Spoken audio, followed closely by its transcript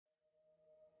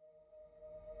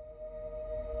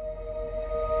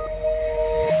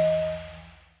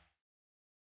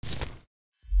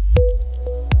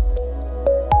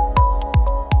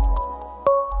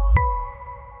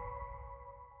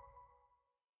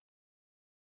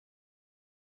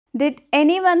Did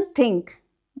anyone think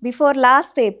before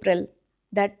last April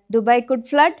that Dubai could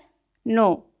flood?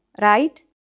 No, right?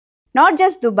 Not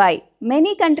just Dubai,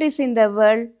 many countries in the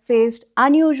world faced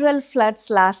unusual floods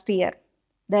last year.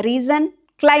 The reason?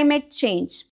 Climate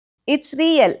change. It's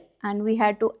real and we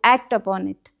had to act upon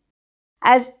it.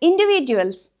 As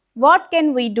individuals, what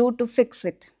can we do to fix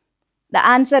it? The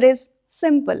answer is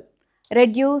simple.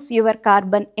 Reduce your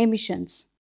carbon emissions,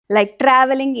 like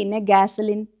traveling in a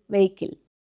gasoline vehicle,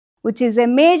 which is a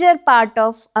major part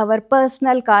of our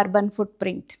personal carbon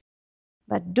footprint.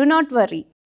 But do not worry,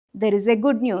 there is a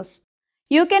good news.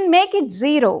 You can make it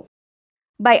zero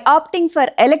by opting for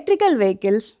electrical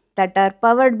vehicles that are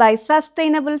powered by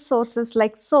sustainable sources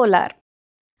like solar.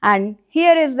 And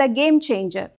here is the game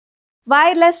changer: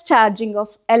 wireless charging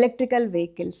of electrical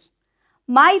vehicles.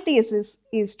 My thesis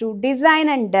is to design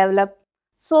and develop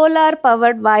solar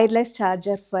powered wireless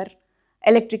charger for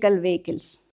electrical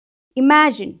vehicles.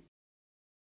 Imagine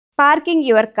parking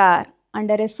your car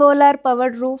under a solar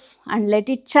powered roof and let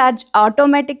it charge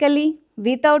automatically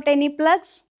without any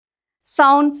plugs.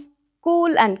 Sounds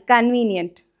cool and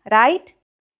convenient, right?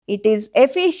 It is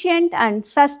efficient and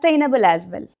sustainable as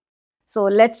well. So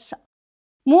let's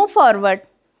move forward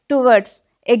towards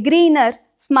a greener,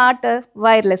 smarter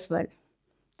wireless world.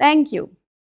 Thank you.